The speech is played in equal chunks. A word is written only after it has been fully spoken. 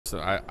So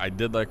I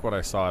did like what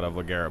I saw out of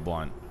LeGarrette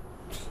Blount.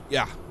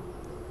 Yeah.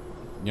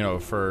 You know,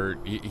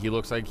 he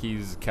looks like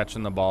he's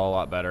catching the ball a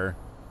lot better.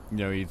 You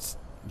know, he's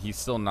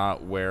still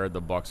not where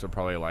the Bucs would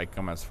probably like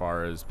him as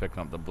far as picking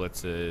up the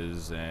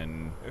blitzes.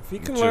 And if he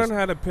can learn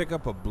how to pick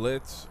up a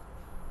blitz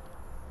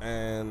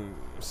and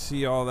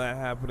see all that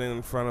happening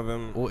in front of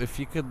him. Well, if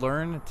he could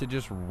learn to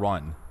just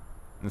run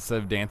instead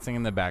of dancing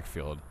in the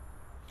backfield.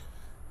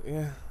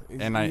 Yeah. He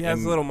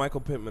has a little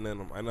Michael Pittman in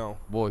him, I know.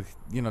 Well,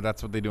 you know,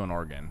 that's what they do in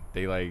Oregon.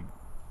 They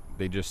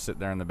just sit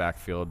there in the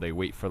backfield. They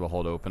wait for the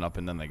hole to open up,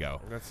 and then they go.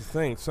 That's the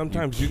thing.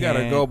 Sometimes you got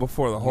to go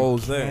before the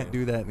hole's there. You can't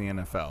do that in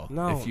the NFL.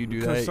 No, if you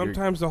do because that,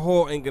 sometimes the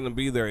hole ain't going to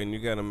be there, and you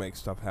got to make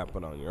stuff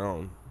happen on your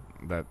own.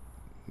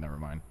 Never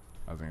mind.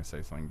 I was going to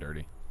say something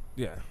dirty.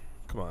 Yeah.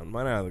 Come on.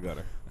 Mine out of the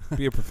gutter.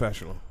 Be a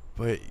professional.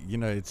 But, you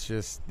know, it's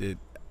just – yeah.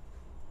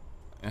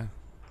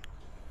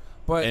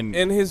 But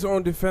in his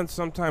own defense,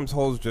 sometimes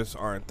holes just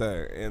aren't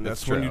there, and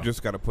that's when you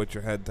just got to put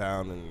your head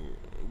down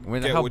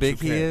and how big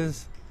he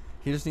is,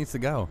 he just needs to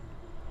go.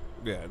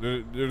 Yeah,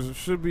 there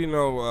should be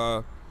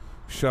no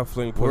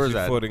shuffling,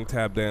 pussyfooting,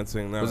 tap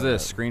dancing. Was it a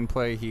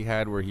screenplay he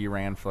had where he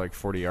ran for like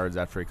 40 yards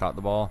after he caught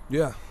the ball?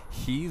 Yeah.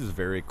 He's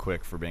very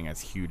quick for being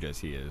as huge as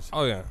he is.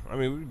 Oh, yeah. I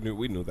mean,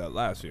 we knew that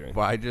last year.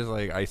 But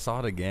I saw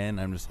it again.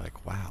 I'm just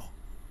like, wow,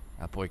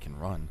 that boy can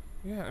run.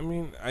 Yeah, I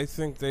mean, I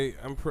think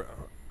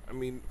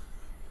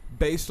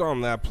based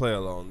on that play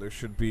alone, there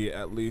should be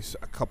at least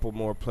a couple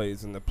more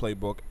plays in the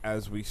playbook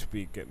as we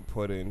speak getting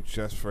put in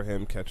just for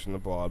him catching the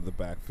ball out of the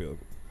backfield.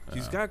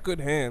 He's got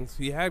good hands.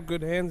 He had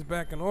good hands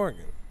back in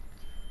Oregon.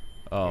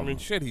 I mean,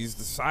 shit, he's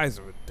the size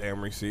of a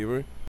damn receiver.